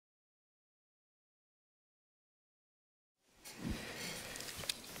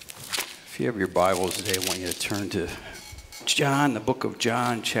you have your Bibles today, I want you to turn to John, the book of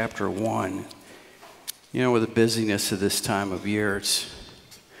John, chapter 1. You know, with the busyness of this time of year, it's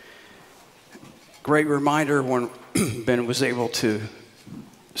a great reminder when Ben was able to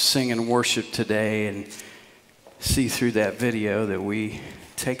sing and worship today and see through that video that we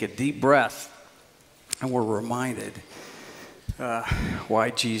take a deep breath and we're reminded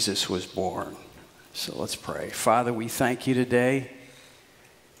why Jesus was born. So let's pray. Father, we thank you today.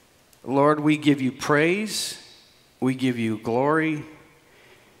 Lord, we give you praise. We give you glory.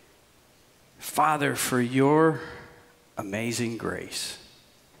 Father, for your amazing grace.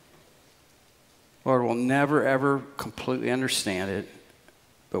 Lord, we'll never, ever completely understand it,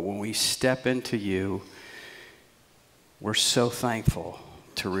 but when we step into you, we're so thankful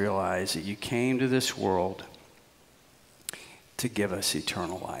to realize that you came to this world to give us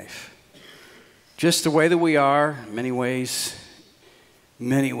eternal life. Just the way that we are, in many ways,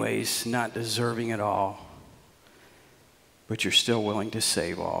 not deserving at all, but you're still willing to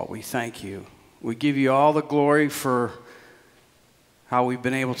save all. We thank you. We give you all the glory for how we've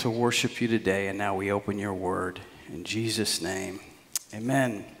been able to worship you today, and now we open your word. In Jesus' name,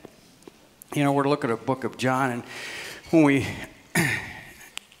 amen. You know, we're looking at a book of John, and when we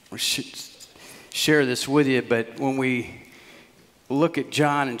should share this with you, but when we look at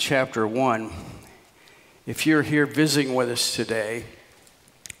John in chapter 1, if you're here visiting with us today,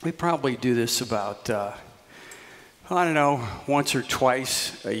 we probably do this about, once or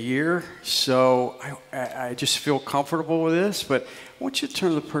twice a year. So I just feel comfortable with this, but I want you to turn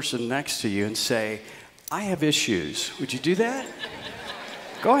to the person next to you and say, I have issues. Would you do that?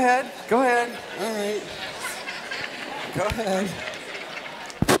 Go ahead. All right. Go ahead.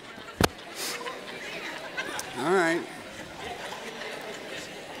 All right.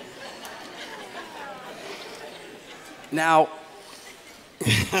 Now,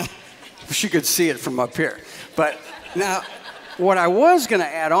 wish you could see it from up here. But now, what I was going to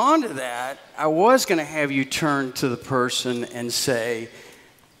add on to that, I was going to have you turn to the person and say,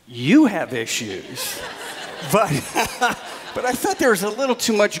 you have issues. But I thought there was a little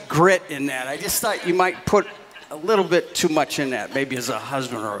too much grit in that. I just thought you might put a little bit too much in that, maybe as a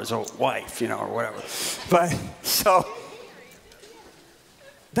husband or as a wife, or whatever. But so,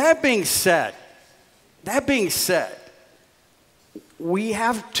 that being said, we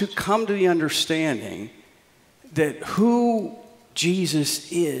have to come to the understanding that who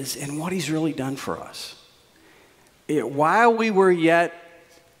Jesus is and what he's really done for us. While we were yet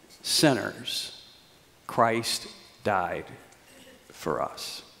sinners, Christ died for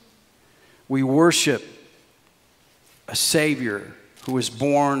us. We worship a Savior who was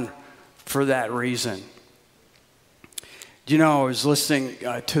born for that reason. You know, I was listening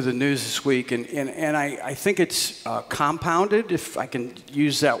to the news this week, and I think it's compounded, if I can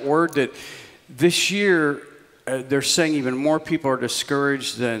use that word, that this year they're saying even more people are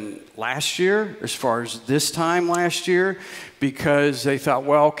discouraged than last year, as far as this time last year, because they thought,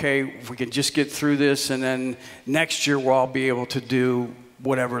 well, okay, if we can just get through this, and then next year we'll all be able to do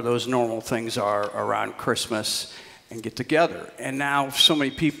whatever those normal things are around Christmas and get together. And now so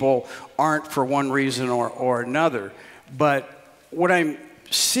many people aren't for one reason or another. But what I'm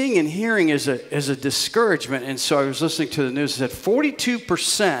seeing and hearing is a discouragement. And so I was listening to the news that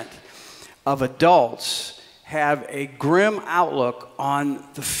 42% of adults have a grim outlook on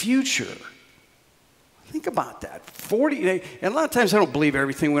the future. Think about that. And a lot of times I don't believe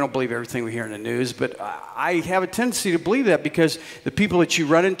everything. We don't believe everything we hear in the news. But I have a tendency to believe that because the people that you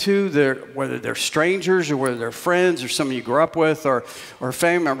run into, whether they're strangers or whether they're friends or someone you grew up with or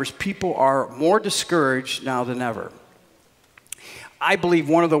family members, people are more discouraged now than ever. I believe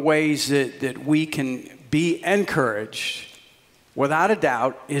one of the ways that we can be encouraged, without a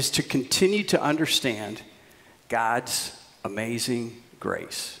doubt, is to continue to understand God's amazing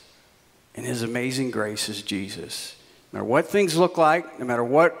grace. And his amazing grace is Jesus. No matter what things look like, no matter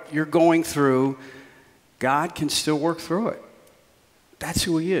what you're going through, God can still work through it. That's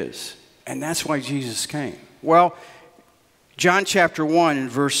who he is. And that's why Jesus came. Well, John chapter 1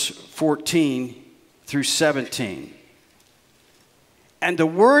 and verse 14 through 17. And the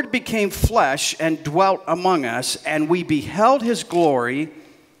Word became flesh and dwelt among us, and we beheld his glory,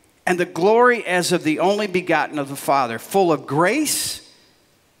 and the glory as of the only begotten of the Father, full of grace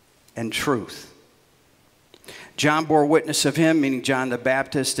and truth. John bore witness of him, meaning John the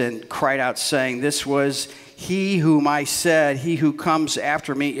Baptist, and cried out, saying, this was he whom I said, he who comes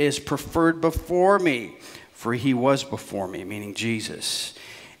after me is preferred before me, for he was before me, meaning Jesus.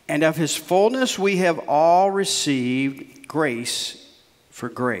 And of his fullness we have all received grace for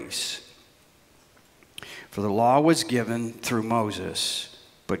grace. For the law was given through Moses,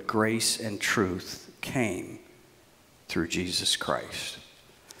 but grace and truth came through Jesus Christ.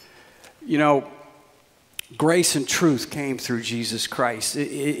 You know, grace and truth came through Jesus Christ.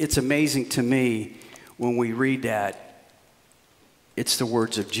 It's amazing to me when we read that. It's the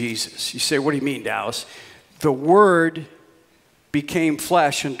words of Jesus. You say, what do you mean, Dallas? The Word became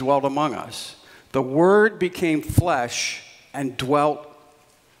flesh and dwelt among us. The Word became flesh and dwelt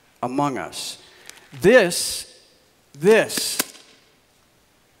among us. This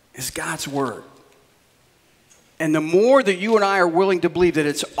is God's Word. And the more that you and I are willing to believe that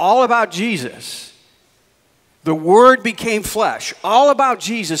it's all about Jesus, the Word became flesh, all about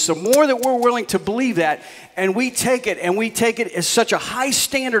Jesus, the more that we're willing to believe that, and we take it as such a high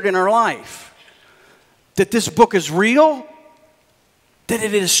standard in our life, that this book is real, that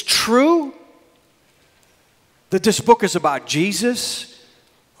it is true, that this book is about Jesus,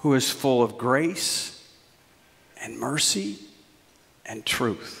 who is full of grace and mercy and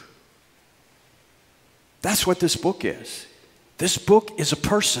truth. That's what this book is. This book is a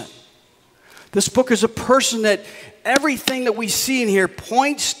person. This book is a person that everything that we see in here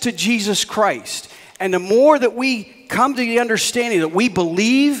points to Jesus Christ. And the more that we come to the understanding that we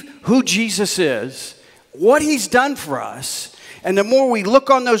believe who Jesus is, what he's done for us, and the more we look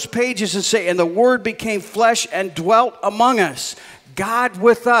on those pages and say, and the Word became flesh and dwelt among us, God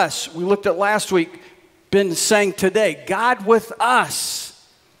with us. We looked at last week, been saying today, God with us.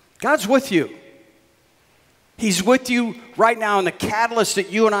 God's with you. He's with you right now in the catalyst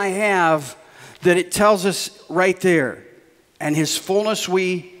that you and I have, that it tells us right there. And his fullness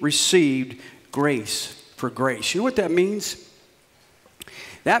we received, grace for grace. You know what that means?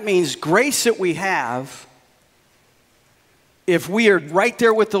 That means grace that we have, if we are right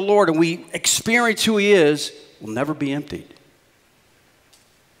there with the Lord and we experience who he is, will never be emptied.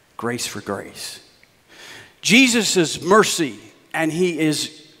 Grace for grace. Jesus is mercy and he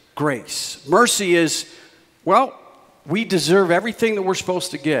is grace. Mercy is, well, we deserve everything that we're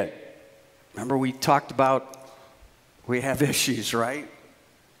supposed to get. Remember we talked about we have issues, right?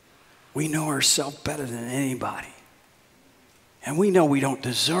 We know ourselves better than anybody. And we know we don't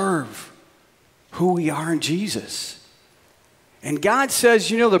deserve who we are in Jesus. And God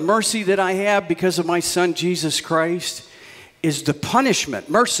says, you know, the mercy that I have because of my son Jesus Christ is the punishment,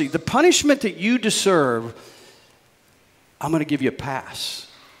 mercy, the punishment that you deserve. I'm going to give you a pass.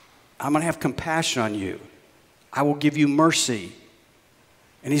 I'm going to have compassion on you. I will give you mercy.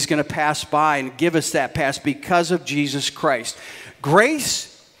 And he's going to pass by and give us that pass because of Jesus Christ.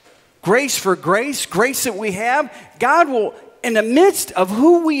 Grace, grace for grace, grace that we have, God will, in the midst of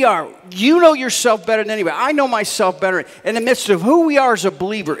who we are, you know yourself better than anybody. I know myself better. In the midst of who we are as a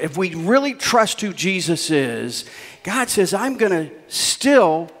believer, if we really trust who Jesus is, God says, I'm going to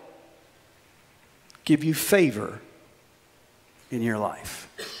still give you favor in your life.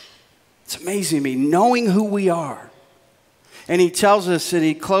 It's amazing to me, knowing who we are. And he tells us, and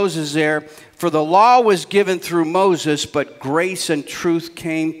he closes there, for the law was given through Moses, but grace and truth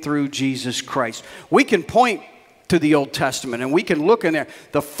came through Jesus Christ. We can point to the Old Testament, and we can look in there.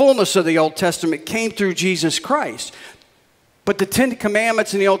 The fullness of the Old Testament came through Jesus Christ. But the Ten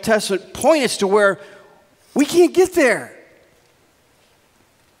Commandments in the Old Testament point us to where we can't get there.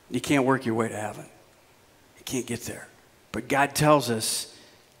 You can't work your way to heaven. You can't get there. But God tells us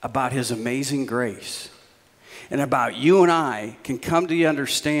about his amazing grace. And about you and I can come to the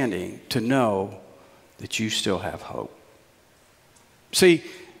understanding to know that you still have hope. See,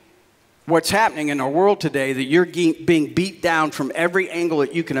 what's happening in our world today, that you're being beat down from every angle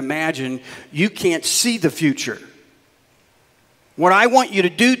that you can imagine, you can't see the future. What I want you to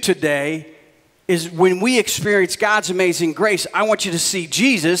do today is when we experience God's amazing grace, I want you to see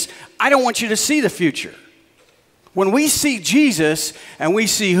Jesus. I don't want you to see the future. When we see Jesus and we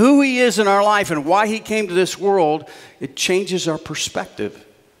see who he is in our life and why he came to this world, it changes our perspective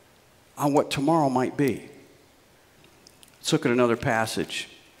on what tomorrow might be. Let's look at another passage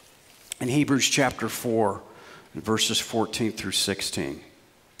in Hebrews chapter 4, verses 14 through 16.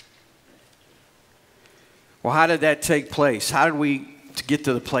 Well, how did that take place? How did we get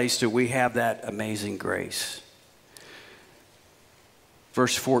to the place that we have that amazing grace?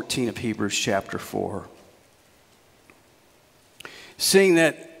 Verse 14 of Hebrews chapter 4. Seeing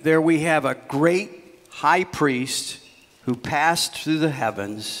that there we have a great high priest who passed through the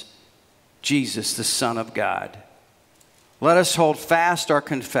heavens, Jesus, the Son of God. Let us hold fast our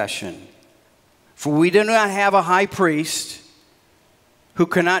confession. For we do not have a high priest who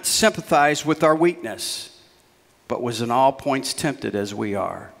cannot sympathize with our weakness, but was in all points tempted as we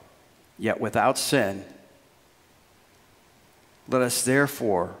are, yet without sin. Let us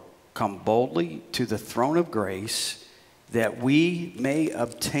therefore come boldly to the throne of grace, that we may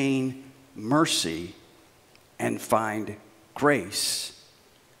obtain mercy and find grace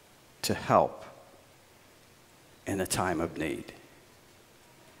to help in a time of need.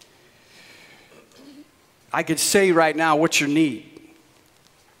 I could say right now, what's your need?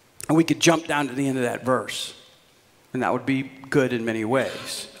 And we could jump down to the end of that verse. And that would be good in many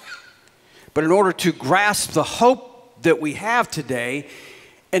ways. But in order to grasp the hope that we have today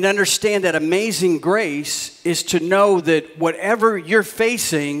and understand that amazing grace is to know that whatever you're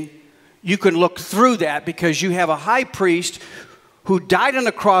facing, you can look through that because you have a high priest who died on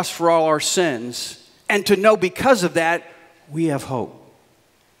the cross for all our sins. And to know because of that, we have hope.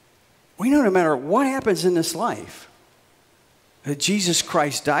 We know no matter what happens in this life, that Jesus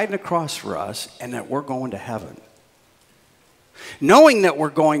Christ died on the cross for us and that we're going to heaven. Knowing that we're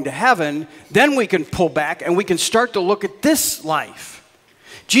going to heaven, then we can pull back and we can start to look at this life.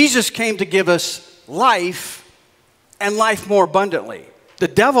 Jesus came to give us life and life more abundantly. The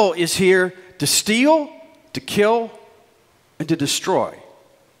devil is here to steal, to kill, and to destroy.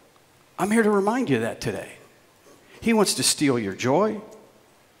 I'm here to remind you of that today. He wants to steal your joy.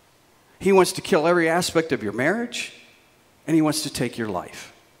 He wants to kill every aspect of your marriage. And he wants to take your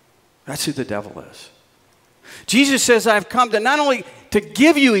life. That's who the devil is. Jesus says, I've come to not only to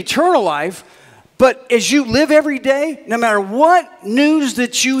give you eternal life, but as you live every day, no matter what news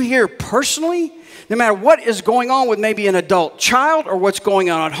that you hear personally, no matter what is going on with maybe an adult child or what's going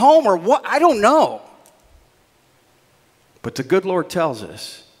on at home or what, I don't know. But the good Lord tells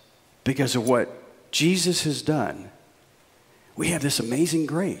us, because of what Jesus has done, we have this amazing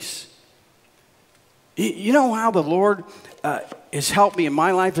grace. You know how the Lord has helped me in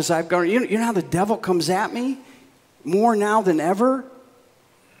my life as I've gone. You know how the devil comes at me more now than ever?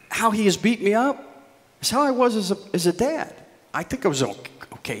 How he has beat me up? It's how I was as a dad. I think I was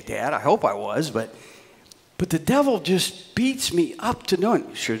okay dad. I hope I was. But the devil just beats me up to doing,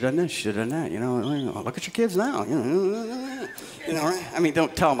 you should have done this, should have done that. You know, look at your kids now. You know, I mean,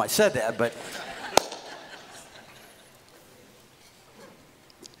 don't tell them I said that, but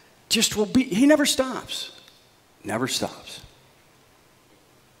just will be, he never stops. Never stops.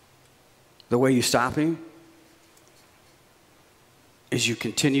 The way you stop him is you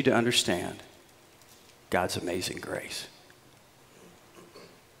continue to understand God's amazing grace.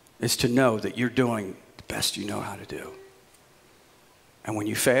 It's to know that you're doing the best you know how to do. And when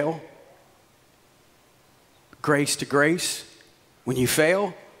you fail, grace to grace, when you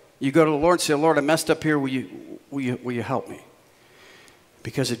fail, you go to the Lord and say, Lord, I messed up here. Will you help me?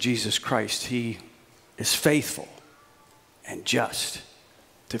 Because of Jesus Christ, he is faithful and just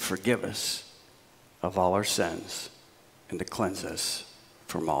to forgive us of all our sins and to cleanse us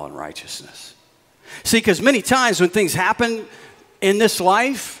from all unrighteousness. See, because many times when things happen in this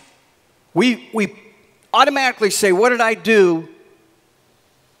life, we automatically say, what did I do?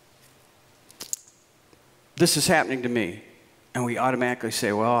 This is happening to me. And we automatically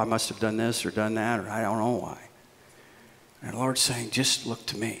say, well, I must have done this or done that, or I don't know why. And the Lord's saying, just look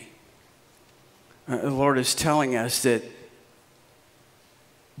to me. The Lord is telling us that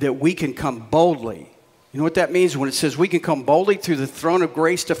we can come boldly. You know what that means when it says we can come boldly through the throne of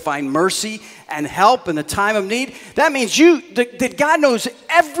grace to find mercy and help in the time of need? That means that God knows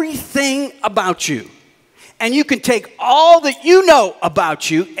everything about you. And you can take all that you know about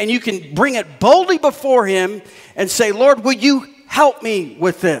you and you can bring it boldly before him and say, Lord, will you help me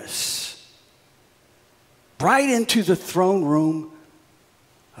with this? Right into the throne room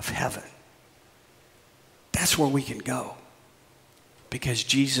of heaven. That's where we can go. Because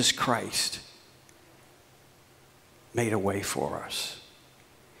Jesus Christ made a way for us.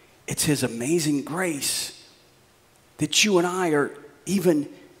 It's his amazing grace that you and I are even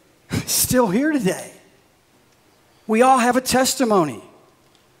still here today. We all have a testimony.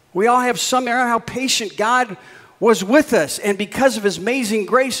 We all have some area how patient God was with us. And because of his amazing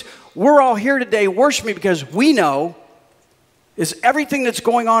grace, we're all here today worshiping because we know is everything that's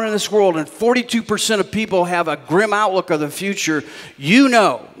going on in this world, and 42% of people have a grim outlook of the future. You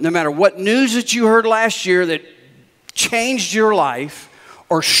know, no matter what news that you heard last year that changed your life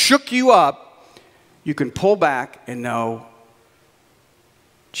or shook you up, you can pull back and know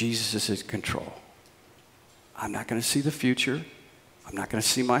Jesus is in control. I'm not going to see the future. I'm not going to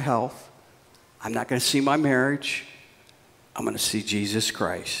see my health. I'm not going to see my marriage. I'm going to see Jesus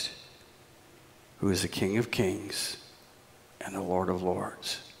Christ, who is the King of Kings and the Lord of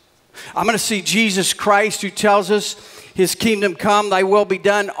Lords. I'm going to see Jesus Christ, who tells us his kingdom come, thy will be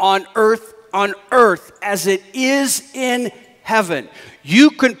done on earth as it is in heaven.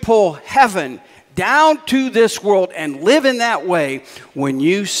 You can pull heaven down to this world and live in that way when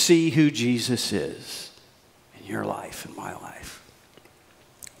you see who Jesus is. And your life and my life.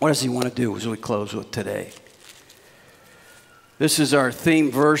 What does he want to do as we close with today? This is our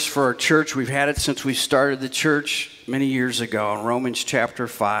theme verse for our church. We've had it since we started the church many years ago in Romans chapter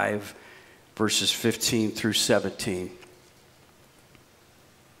 5, verses 15 through 17.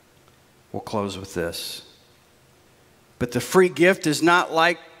 We'll close with this. But the free gift is not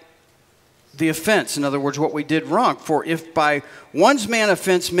like the offense. In other words, what we did wrong. For if by one man's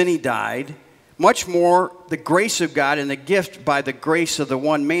offense many died, much more the grace of God and the gift by the grace of the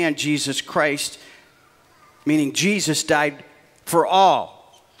one man, Jesus Christ, meaning Jesus died for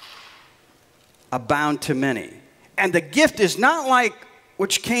all, abound to many. And the gift is not like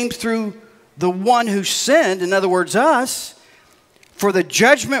which came through the one who sinned, in other words, us. For the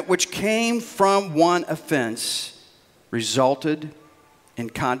judgment which came from one offense resulted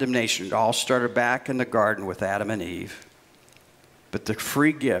in condemnation. It all started back in the garden with Adam and Eve. But the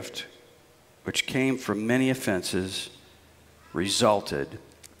free gift which came from many offenses resulted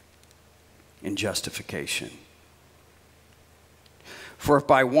in justification. For if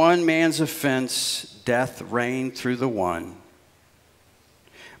by one man's offense death reigned through the one,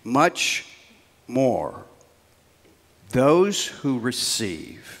 much more those who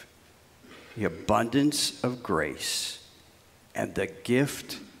receive the abundance of grace and the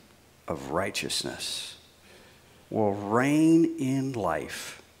gift of righteousness will reign in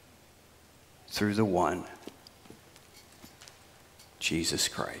life through the one, Jesus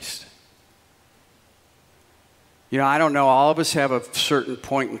Christ. You know, I don't know, all of us have a certain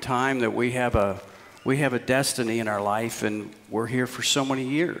point in time that we have a destiny in our life, and we're here for so many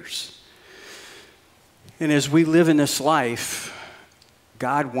years. And as we live in this life,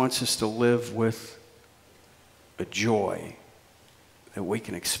 God wants us to live with a joy that we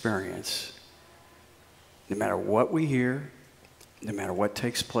can experience. No matter what we hear, no matter what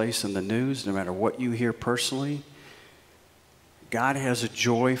takes place in the news, no matter what you hear personally, God has a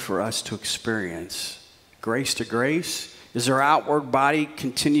joy for us to experience. Grace to grace, as our outward body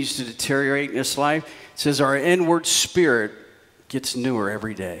continues to deteriorate in this life, it says our inward spirit gets newer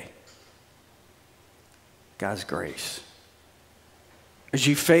every day. God's grace. As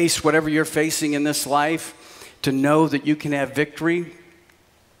you face whatever you're facing in this life, to know that you can have victory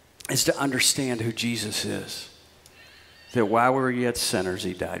is to understand who Jesus is. That while we were yet sinners,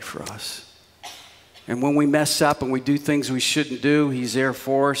 he died for us. And when we mess up and we do things we shouldn't do, he's there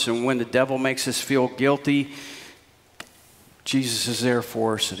for us. And when the devil makes us feel guilty, Jesus is there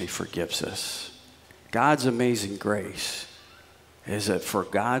for us and he forgives us. God's amazing grace is that for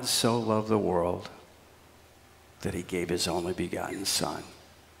God so loved the world that he gave his only begotten Son,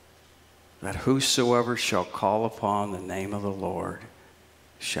 that whosoever shall call upon the name of the Lord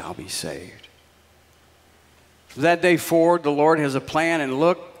shall be saved. From that day forward, the Lord has a plan, and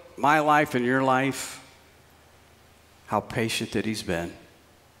look, my life and your life, how patient that he's been.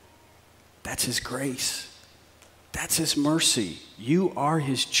 That's his grace. That's his mercy. You are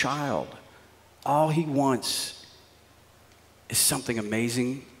his child. All he wants is something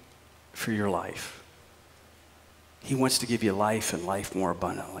amazing for your life. He wants to give you life and life more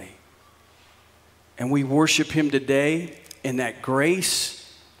abundantly. And we worship him today in that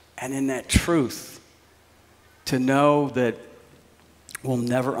grace and in that truth, to know that we'll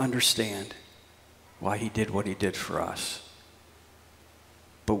never understand why he did what he did for us.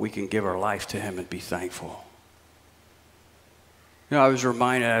 But we can give our life to him and be thankful. You know, I was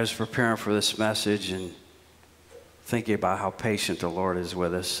reminded, I was preparing for this message and thinking about how patient the Lord is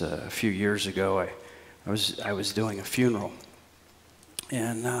with us. A few years ago, I was doing a funeral,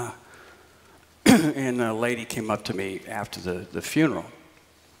 and a lady came up to me after the funeral.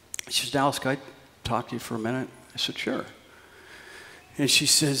 She says, "Dallas, can I talk to you for a minute?" I said, "Sure." And she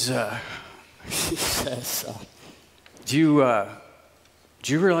says, do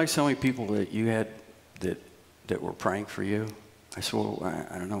you realize how many people that you had that were praying for you? I said, "Well,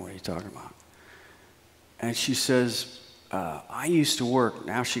 I don't know, what are you talking about?" And she says, "I used to work,"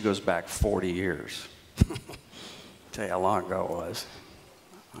 now she goes back 40 years. Tell you how long ago it was.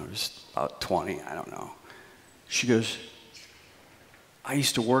 I was about 20, I don't know. She goes, "I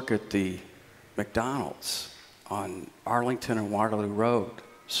used to work at the McDonald's on Arlington and Waterloo Road."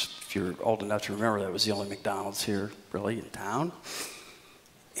 If you're old enough to remember, that was the only McDonald's here really in town.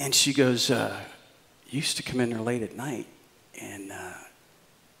 And she goes, "Used to come in there late at night, and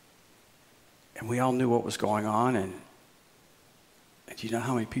we all knew what was going on, and do you know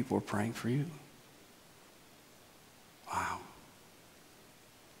how many people were praying for you?" Wow.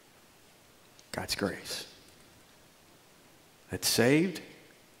 God's grace that saved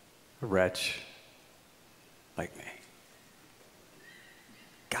a wretch like me.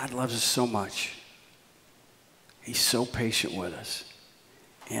 God loves us so much He's so patient with us.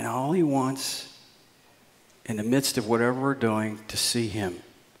 And all he wants, in the midst of whatever we're doing, to see him.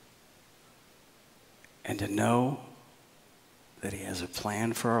 And to know that he has a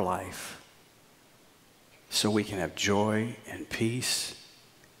plan for our life so we can have joy and peace.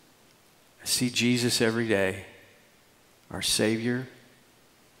 I see Jesus every day, our Savior,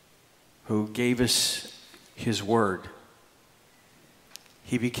 who gave us his word.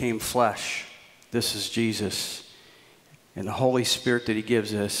 He became flesh. This is Jesus. And the Holy Spirit that he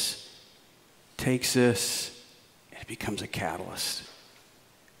gives us takes this and it becomes a catalyst.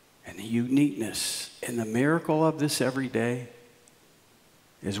 And the uniqueness and the miracle of this every day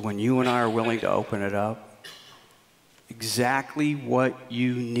is when you and I are willing to open it up. Exactly what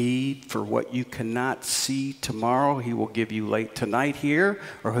you need for what you cannot see tomorrow, he will give you late tonight here,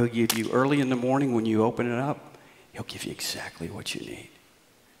 or he'll give you early in the morning when you open it up. He'll give you exactly what you need.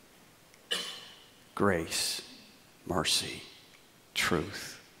 Grace, mercy,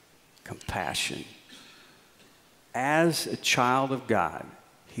 truth, compassion. As a child of God,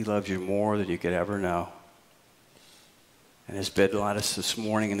 he loves you more than you could ever know. And as Ben led us this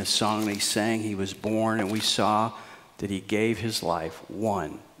morning in the song that he sang, he was born, and we saw that he gave his life,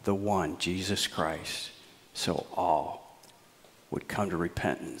 the one, Jesus Christ, so all would come to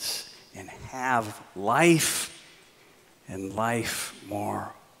repentance and have life, and life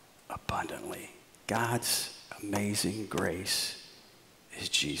more abundantly. God's amazing grace is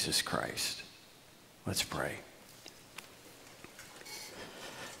Jesus Christ. Let's pray.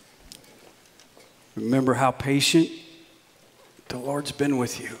 Remember how patient the Lord's been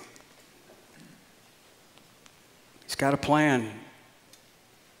with you. He's got a plan.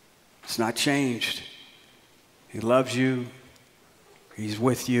 It's not changed. He loves you. He's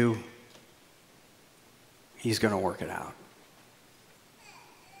with you. He's going to work it out.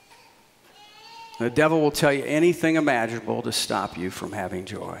 The devil will tell you anything imaginable to stop you from having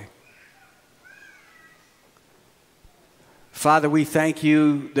joy. Father, we thank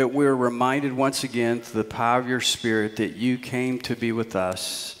you that we're reminded once again through the power of your Spirit that you came to be with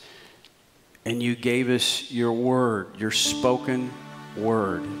us and you gave us your word, your spoken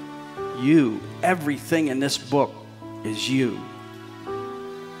word. You, everything in this book is you.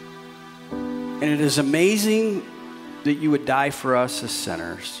 And it is amazing that you would die for us as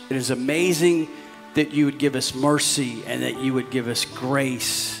sinners. It is amazing that you would give us mercy and that you would give us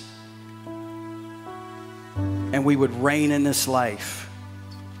grace. And we would reign in this life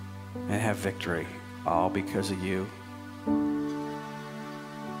and have victory, all because of you.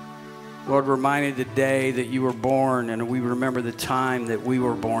 Lord, reminded the day that you were born, and we remember the time that we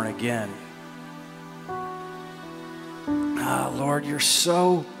were born again. Lord, you're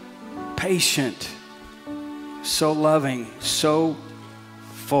so patient, so loving, so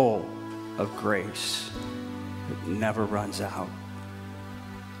full of grace that never runs out.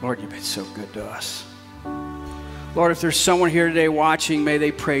 Lord, you've been so good to us. Lord, if there's someone here today watching, may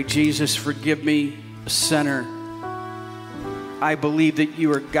they pray, Jesus, forgive me, a sinner. I believe that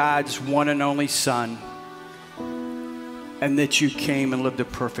you are God's one and only Son, and that you came and lived a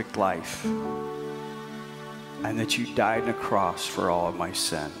perfect life, and that you died on a cross for all of my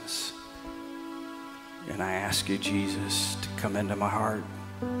sins. And I ask you, Jesus, to come into my heart,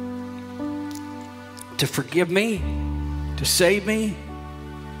 to forgive me, to save me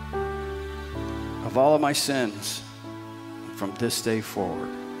of all of my sins. From this day forward,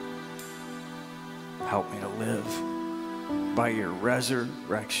 help me to live by your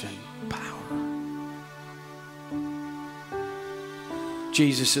resurrection power.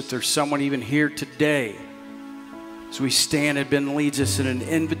 Jesus, if there's someone even here today, as we stand and Ben leads us in an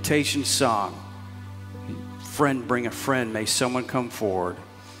invitation song, friend, bring a friend, may someone come forward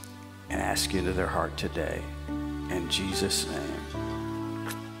and ask you into their heart today. In Jesus' name.